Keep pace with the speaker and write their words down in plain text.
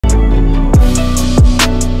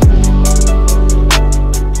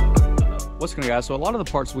What's going on, guys? So a lot of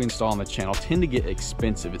the parts we install on the channel tend to get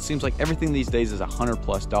expensive. It seems like everything these days is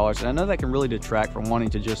 $100+, and I know that can really detract from wanting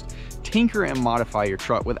to just tinker and modify your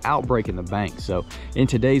truck without breaking the bank. So in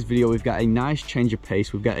today's video, we've got a nice change of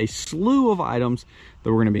pace. We've got a slew of items that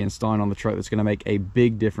we're going to be installing on the truck that's going to make a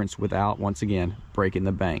big difference without, once again, breaking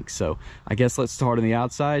the bank. So I guess let's start on the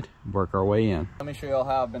outside, work our way in. Let me show you all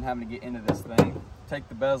how I've been having to get into this thing. Take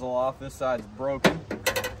the bezel off. This side's broken.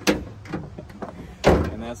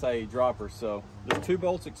 And that's how you drop her. So there's 2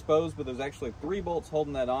 bolts exposed, but there's actually 3 bolts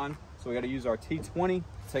holding that on. So we got to use our T20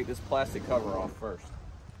 to take this plastic cover off first.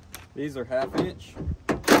 These are 1/2 inch.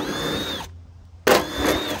 Go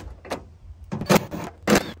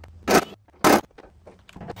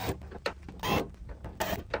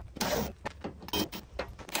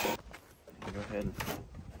ahead and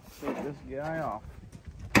take this guy off.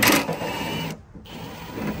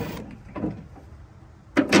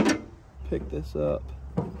 Pick this up.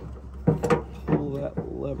 Pull that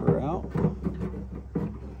lever out.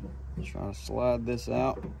 Trying to slide this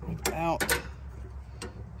out without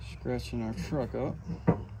scratching our truck up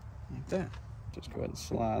like that. Just go ahead and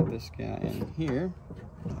slide this guy in here.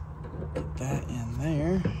 Get that in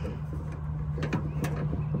there.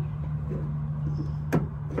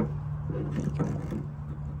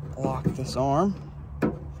 Lock this arm.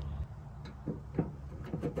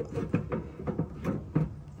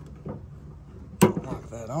 Lock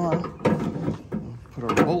that arm. Put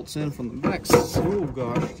our bolts in from the back. Oh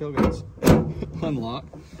gosh, tailgate's unlocked.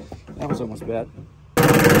 That was almost bad.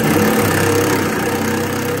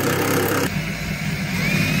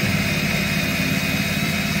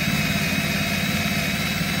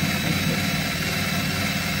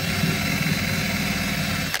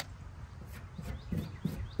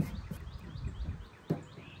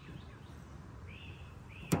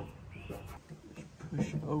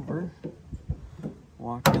 Push over,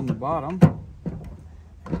 lock in the bottom.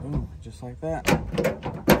 Boom, just like that.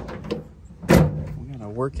 We got a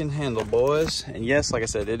working handle, boys. And yes, like I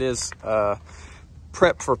said, it is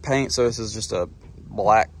prep for paint. So this is just a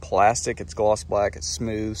black plastic. It's gloss black, it's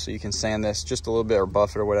smooth. So you can sand this just a little bit or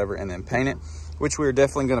buff it or whatever and then paint it, which we're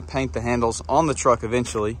definitely gonna paint the handles on the truck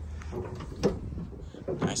eventually.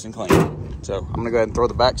 Nice and clean. So I'm gonna go ahead and throw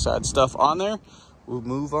the backside stuff on there. We'll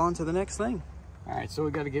move on to the next thing. All right, so we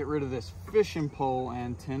got to get rid of this fishing pole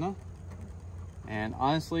antenna. And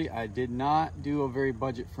honestly, I did not do a very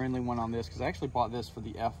budget-friendly one on this because I actually bought this for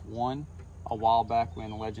the F1 a while back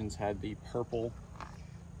when Legends had the purple,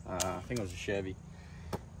 I think it was a Chevy.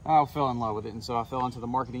 I fell in love with it, and so I fell into the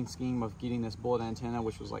marketing scheme of getting this bullet antenna,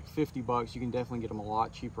 which was like 50 bucks. You can definitely get them a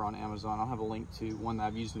lot cheaper on Amazon. I'll have a link to one that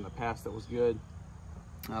I've used in the past that was good.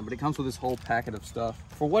 But it comes with this whole packet of stuff.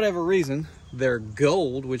 For whatever reason, they're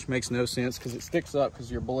gold, which makes no sense because it sticks up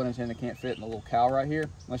because your bullet antenna can't fit in the little cowl right here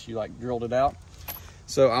unless you like drilled it out.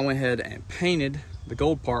 So I went ahead and painted the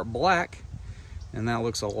gold part black, and that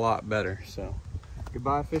looks a lot better. So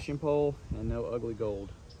goodbye fishing pole and no ugly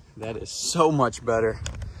gold. That is so much better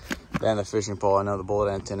than the fishing pole. I know the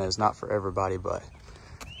bullet antenna is not for everybody, but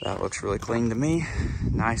that looks really clean to me.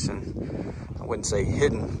 Nice and, I wouldn't say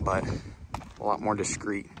hidden, but a lot more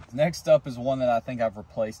discreet. Next up is one that I think I've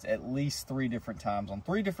replaced at least 3 different times on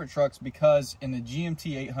 3 different trucks because in the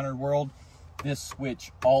GMT 800 world, this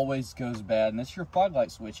switch always goes bad, and it's your fog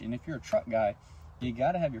light switch. And if you're a truck guy, you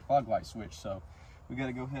got to have your fog light switch. So we got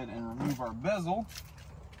to go ahead and remove our bezel.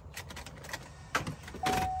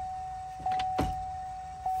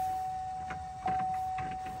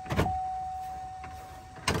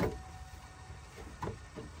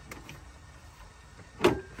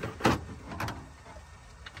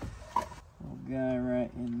 Guy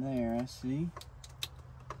right in there, I see.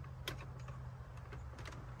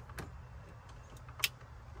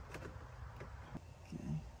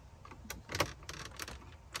 Okay.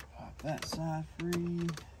 Pop that side free.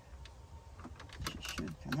 She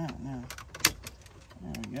should come out now.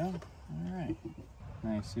 There we go. All right.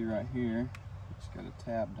 Now you see right here, it's got a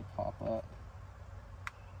tab to pop up.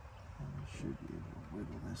 And we should be able to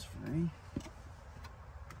wiggle this free.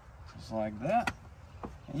 Just like that.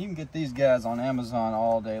 And you can get these guys on Amazon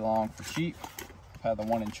all day long for cheap. I've had the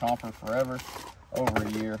one in Chomper forever, over a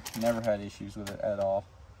year. Never had issues with it at all.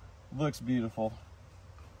 Looks beautiful.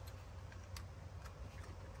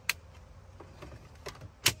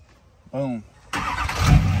 Boom.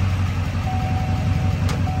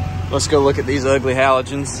 Let's go look at these ugly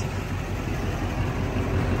halogens.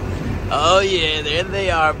 Oh yeah, there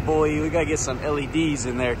they are, boy. We gotta get some LEDs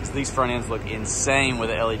in there because these front ends look insane with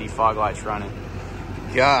the LED fog lights running.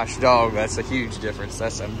 Gosh, dog, that's a huge difference.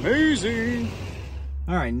 That's amazing.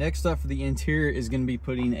 All right, next up for the interior is gonna be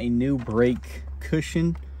putting a new brake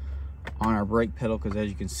cushion on our brake pedal, because as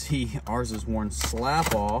you can see, ours is worn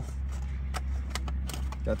slap off.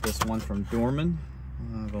 Got this one from Dorman.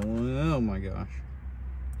 Oh my gosh,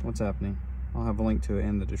 what's happening? I'll have a link to it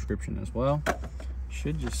in the description as well.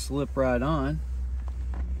 Should just slip right on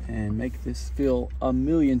and make this feel a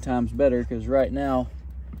million times better, because right now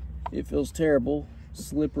it feels terrible,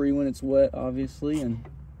 slippery when it's wet obviously, and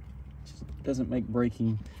just doesn't make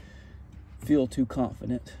braking feel too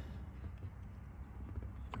confident.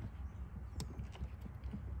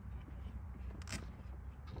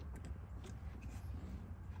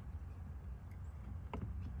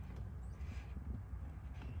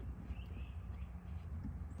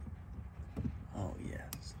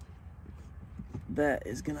 That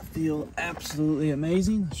is gonna feel absolutely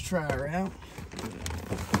amazing. Let's try her out.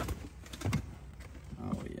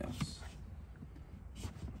 Oh yes,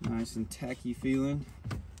 nice and tacky feeling.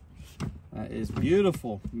 That is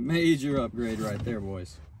beautiful. Major upgrade right there,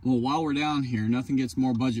 boys. Well, while we're down here, nothing gets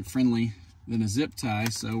more budget friendly than a zip tie,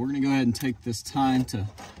 so we're gonna go ahead and take this time to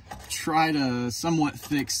try to somewhat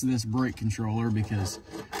fix this brake controller, because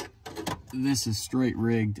this is straight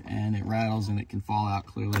rigged and it rattles and it can fall out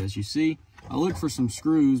clearly, as you see. I looked for some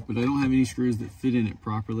screws, but I don't have any screws that fit in it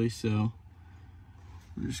properly, so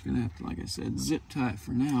we're just gonna have to, like I said, zip tie it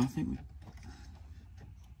for now. I think we,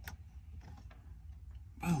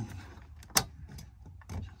 boom,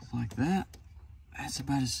 just like that. That's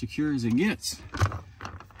about as secure as it gets.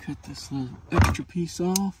 Cut this little extra piece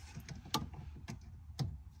off,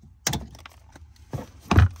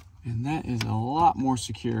 and that is a lot more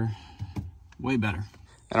secure, way better.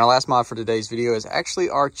 And our last mod for today's video is actually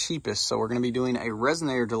our cheapest. So we're gonna be doing a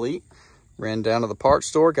resonator delete. Ran down to the parts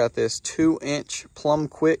store, got this 2-inch Plum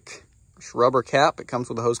Quick rubber cap. It comes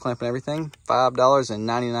with a hose clamp and everything.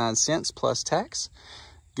 $5.99 plus tax.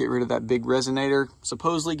 Get rid of that big resonator.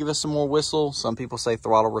 Supposedly give us some more whistle. Some people say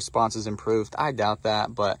throttle response is improved. I doubt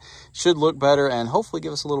that, but should look better and hopefully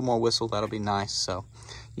give us a little more whistle. That'll be nice. So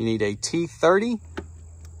you need a T30.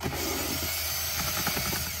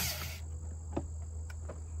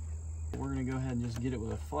 Go ahead and just get it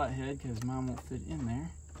with a flathead, because mine won't fit in there.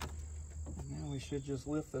 And now we should just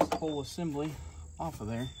lift this whole assembly off of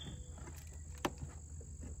there.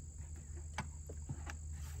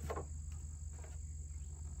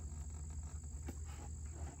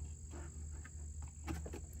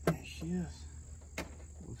 There she is.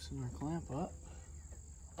 Loosen our clamp up.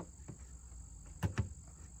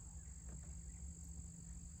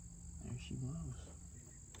 There she blows.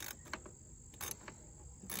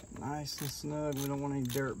 Nice and snug. We don't want any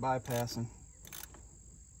dirt bypassing.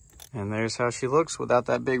 And there's how she looks without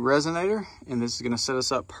that big resonator. And this is going to set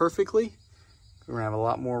us up perfectly. We're going to have a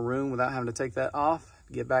lot more room without having to take that off.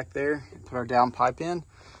 Get back there and put our down pipe in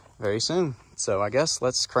very soon. So I guess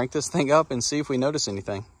let's crank this thing up and see if we notice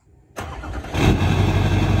anything.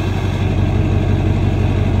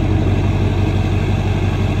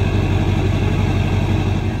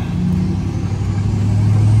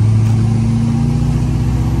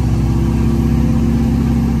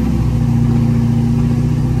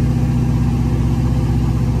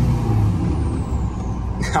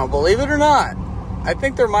 Now, believe it or not, I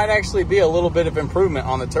think there might actually be a little bit of improvement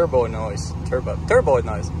on the turbo noise. Turbo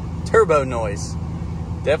noise.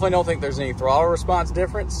 Definitely don't think there's any throttle response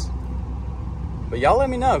difference. But y'all let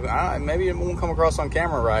me know. Maybe it won't come across on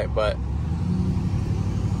camera right, but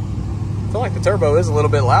I feel like the turbo is a little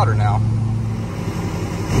bit louder now.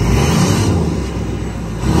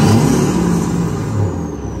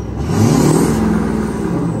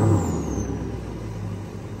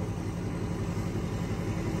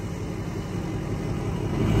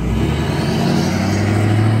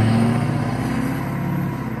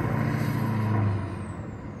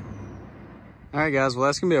 Alright guys, well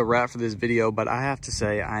that's going to be a wrap for this video, but I have to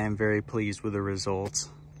say I am very pleased with the results.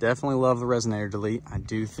 Definitely love the resonator delete. I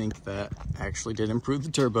do think that actually did improve the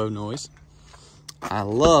turbo noise. I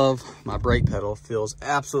love my brake pedal, feels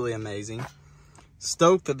absolutely amazing.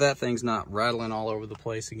 Stoked that that thing's not rattling all over the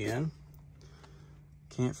place again.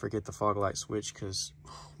 Can't forget the fog light switch, because,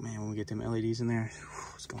 oh man, when we get them LEDs in there,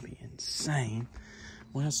 it's going to be insane.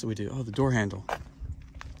 What else do we do? Oh, the door handle.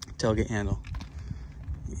 Tailgate handle.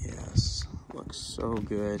 Yes. Looks so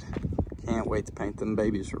good. Can't wait to paint them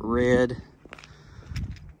babies red.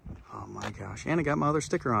 Oh my gosh. And I got my other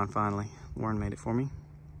sticker on finally. Lauren made it for me.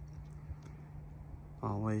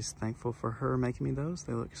 Always thankful for her making me those.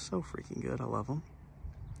 They look so freaking good. I love them.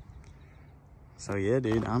 So yeah,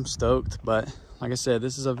 dude, I'm stoked. But like I said,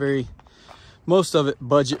 this is a very, most of it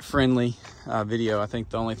budget friendly video. I think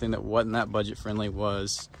the only thing that wasn't that budget friendly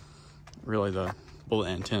was really the bullet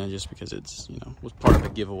antenna just because it's, you know, was part of a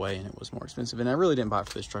giveaway and it was more expensive. And I really didn't buy it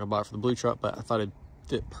for this truck. I bought it for the blue truck, but I thought it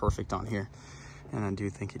fit perfect on here. And I do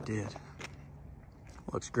think it did.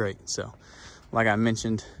 Looks great. So like I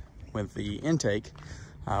mentioned with the intake,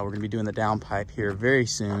 we're gonna be doing the downpipe here very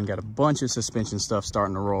soon. Got a bunch of suspension stuff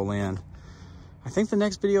starting to roll in. I think the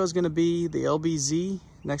next video is gonna be the LBZ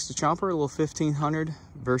next to Chomper, a little 1500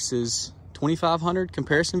 versus 2500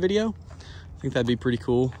 comparison video. I think that'd be pretty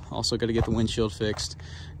cool. Also got to get the windshield fixed.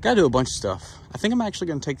 Got to do a bunch of stuff. I think I'm actually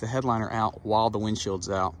going to take the headliner out while the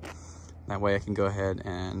windshield's out. That way I can go ahead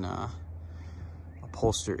and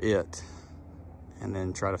upholster it and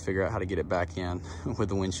then try to figure out how to get it back in with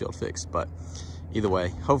the windshield fixed. But either way,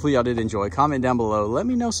 hopefully y'all did enjoy. Comment down below. Let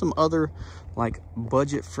me know some other like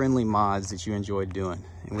budget friendly mods that you enjoyed doing.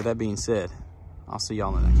 And with that being said, I'll see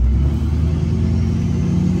y'all in the next one.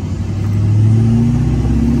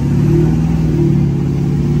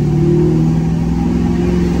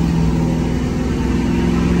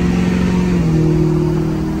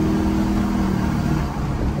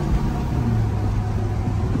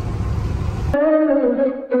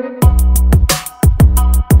 Thank you.